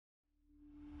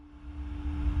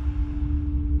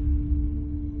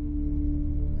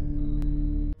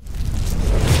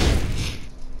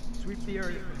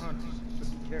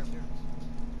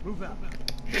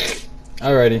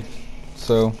Alrighty,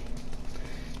 so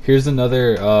here's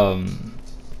another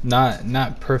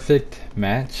not perfect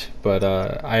match, but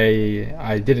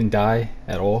I didn't die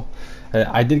at all.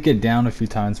 I did get down a few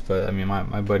times, but I mean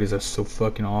my buddies are so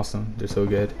fucking awesome. They're so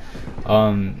good.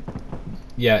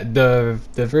 Yeah, the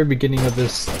very beginning of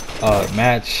this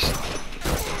match,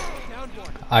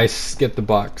 I skipped the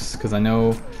box because I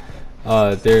know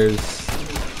there's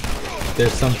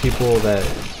some people that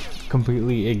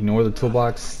completely ignore the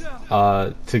toolbox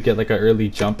to get like an early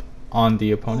jump on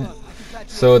the opponent.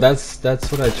 So that's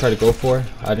what I try to go for.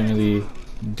 I didn't really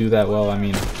do that well. I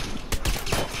mean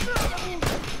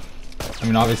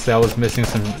obviously I was missing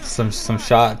some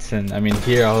shots, and I mean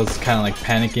here I was kind of like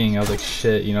panicking. I was like,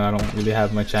 shit, you know, I don't really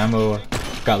have much ammo.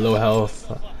 Got low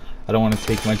health. I don't want to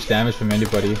take much damage from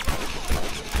anybody.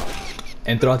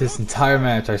 And throughout this entire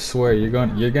match, I swear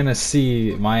you're gonna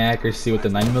see my accuracy with the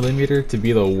 9mm to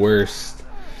be the worst,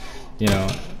 you know.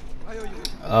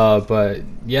 But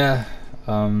yeah,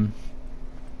 I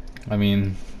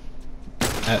mean,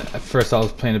 at first I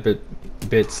was playing a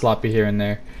bit sloppy here and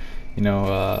there, you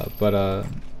know. But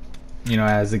you know,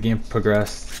 as the game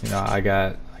progressed, you know, I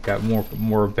got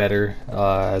more better,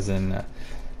 as in,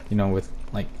 you know, with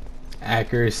like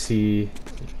accuracy,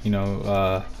 you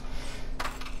know,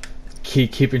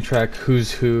 keeping track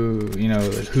who's who, you know,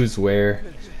 who's where.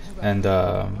 And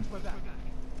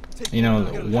you know,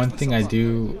 one thing I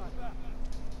do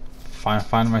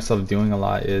find myself doing a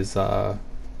lot is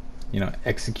you know,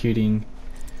 executing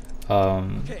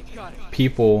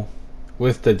people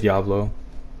with the Diablo,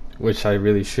 which I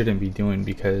really shouldn't be doing,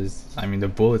 because I mean the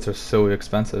bullets are so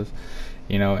expensive,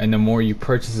 you know, and the more you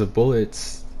purchase the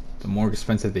bullets, the more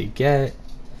expensive they get.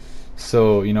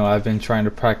 So, you know, I've been trying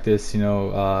to practice, you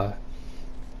know,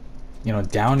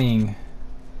 downing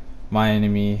my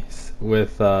enemies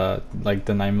with like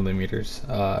the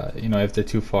 9mm, you know, if they're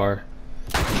too far.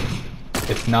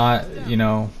 If not, you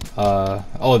know,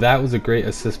 oh, that was a great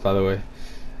assist, by the way.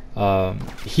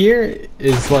 Here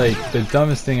is like the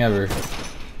dumbest thing ever.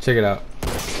 Check it out.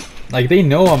 Like, they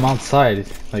know I'm outside.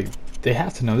 Like, they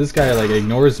have to know. This guy like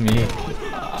ignores me.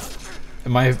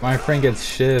 My friend gets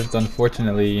shivved,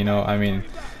 unfortunately. You know, I mean,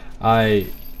 I,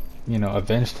 you know,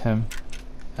 avenged him.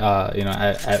 You know,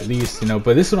 at least, you know.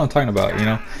 But this is what I'm talking about. You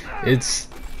know, it's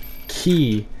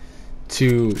key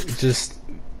to just,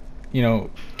 you know,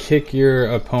 kick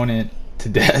your opponent to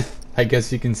death, I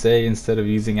guess you can say, instead of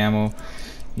using ammo,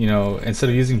 you know, instead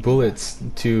of using bullets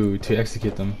to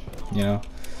execute them, you know.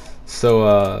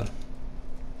 So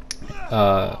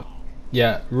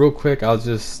yeah, real quick, I'll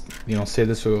just, you know, say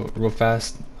this real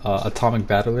fast. Atomic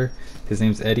Battler, his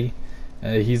name's Eddie.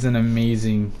 He's an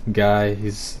amazing guy.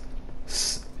 He's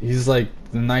like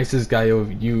the nicest guy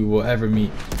you will ever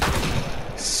meet.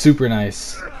 Super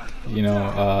nice, you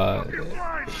know.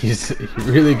 He's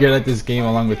really good at this game,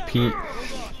 along with Pete.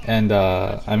 And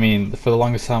I mean, for the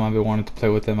longest time I've been wanting to play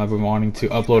with him. I've been wanting to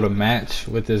upload a match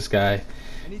with this guy,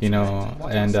 you know.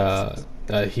 And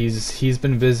he's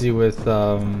been busy with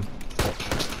I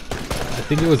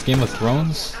think it was Game of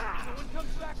Thrones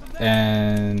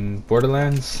and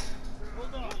Borderlands,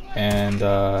 and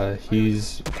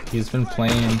he's been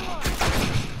playing.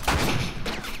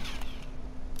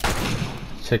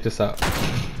 Check this out.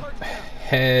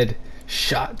 Head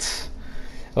shot.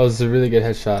 That was a really good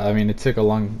headshot. I mean, it took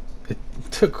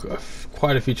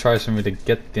quite a few tries for me to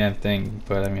get the damn thing,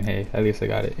 but I mean, hey, at least I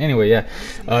got it. Anyway, yeah,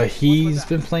 he's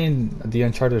been playing the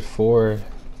Uncharted 4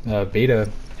 beta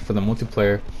for the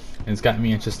multiplayer, and it's gotten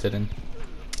me interested in.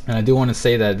 And I do want to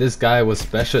say that this guy was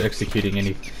special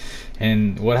executing,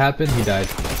 and what happened? He died.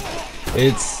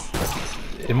 It's,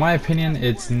 in my opinion,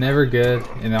 it's never good,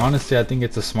 and honestly, I think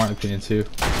it's a smart opinion too.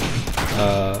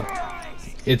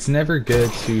 It's never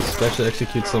good to special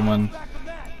execute someone,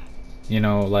 you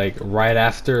know, like right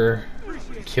after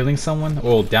killing someone,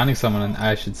 or downing someone,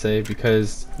 I should say,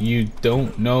 because you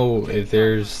don't know if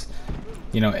there's,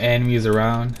 you know, enemies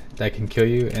around that can kill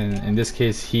you. And in this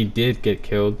case, he did get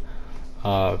killed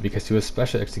because he was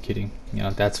special executing. You know,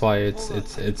 that's why it's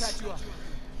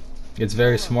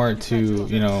very smart to,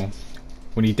 you know,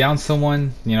 when you down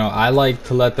someone, you know, I like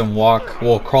to let them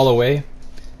crawl away.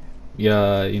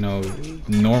 Yeah, you know,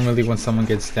 normally when someone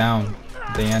gets down,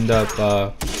 they end up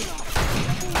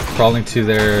crawling to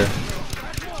their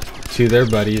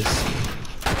buddies,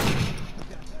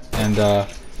 and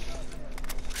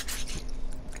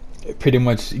it pretty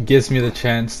much gives me the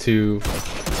chance to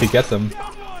get them.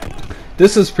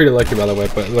 This is pretty lucky, by the way,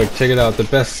 but look, check it out, the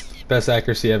best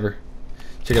accuracy ever.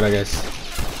 Check it out, guys.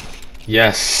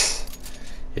 Yes,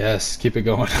 keep it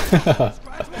going.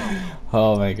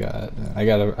 Oh my god, I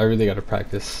really gotta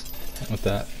practice with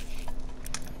that.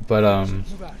 But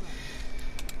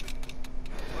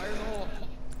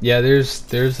yeah,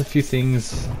 there's a few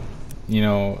things, you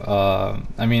know.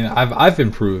 I mean, I've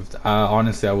improved.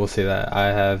 Honestly, I will say that I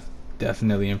have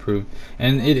definitely improved,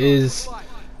 and it is,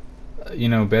 you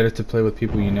know, better to play with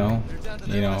people you know,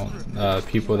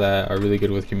 people that are really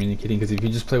good with communicating. Because if you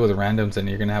just play with randoms, then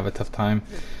you're gonna have a tough time,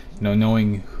 you know,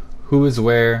 knowing who is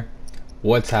where,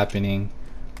 what's happening,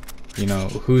 you know,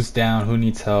 who's down, who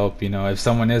needs help. You know, if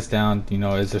someone is down, you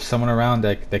know, is there someone around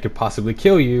that could possibly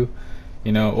kill you,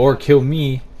 you know, or kill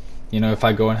me, you know, if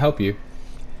I go and help you.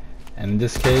 And in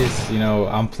this case, you know,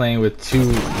 I'm playing with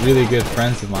two really good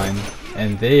friends of mine,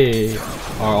 and they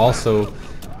are also,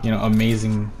 you know,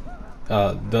 amazing,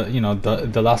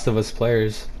 the Last of Us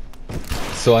players.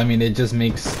 So I mean, it just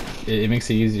makes it makes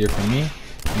it easier for me.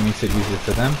 It makes it easier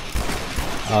for them.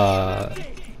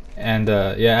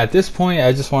 Yeah, at this point,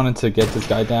 I just wanted to get this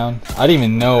guy down. I didn't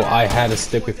even know I had a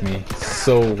stick with me.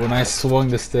 So when I swung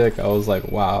the stick, I was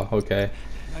like, wow, okay,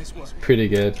 pretty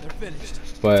good.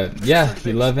 But yeah,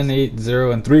 11, 8,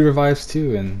 0, and 3 revives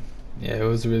too, and yeah, it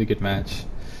was a really good match.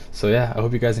 So yeah, I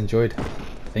hope you guys enjoyed.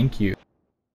 Thank you.